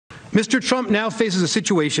Mr. Trump now faces a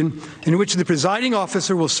situation in which the presiding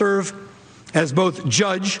officer will serve as both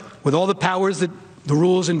judge, with all the powers that the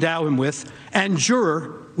rules endow him with, and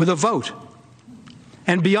juror with a vote.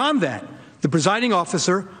 And beyond that, the presiding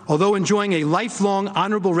officer, although enjoying a lifelong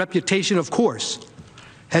honorable reputation, of course,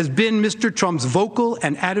 has been Mr. Trump's vocal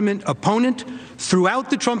and adamant opponent throughout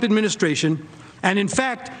the Trump administration, and in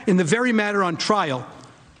fact, in the very matter on trial,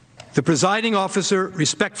 the presiding officer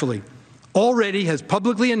respectfully already has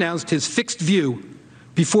publicly announced his fixed view,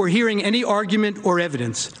 before hearing any argument or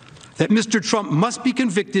evidence, that Mr. Trump must be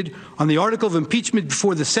convicted on the article of impeachment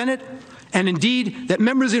before the Senate, and indeed that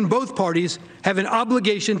members in both parties have an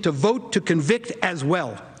obligation to vote to convict as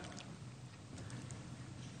well.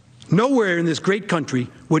 Nowhere in this great country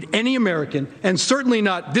would any American, and certainly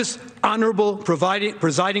not this honorable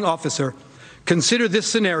presiding officer, consider this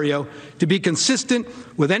scenario to be consistent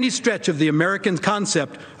with any stretch of the American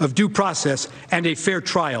concept of due process and a fair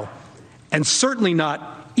trial, and certainly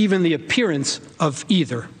not even the appearance of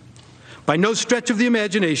either. By no stretch of the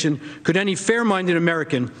imagination could any fair-minded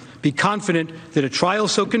American be confident that a trial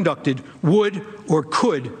so conducted would or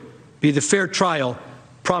could be the fair trial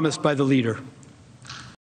promised by the leader.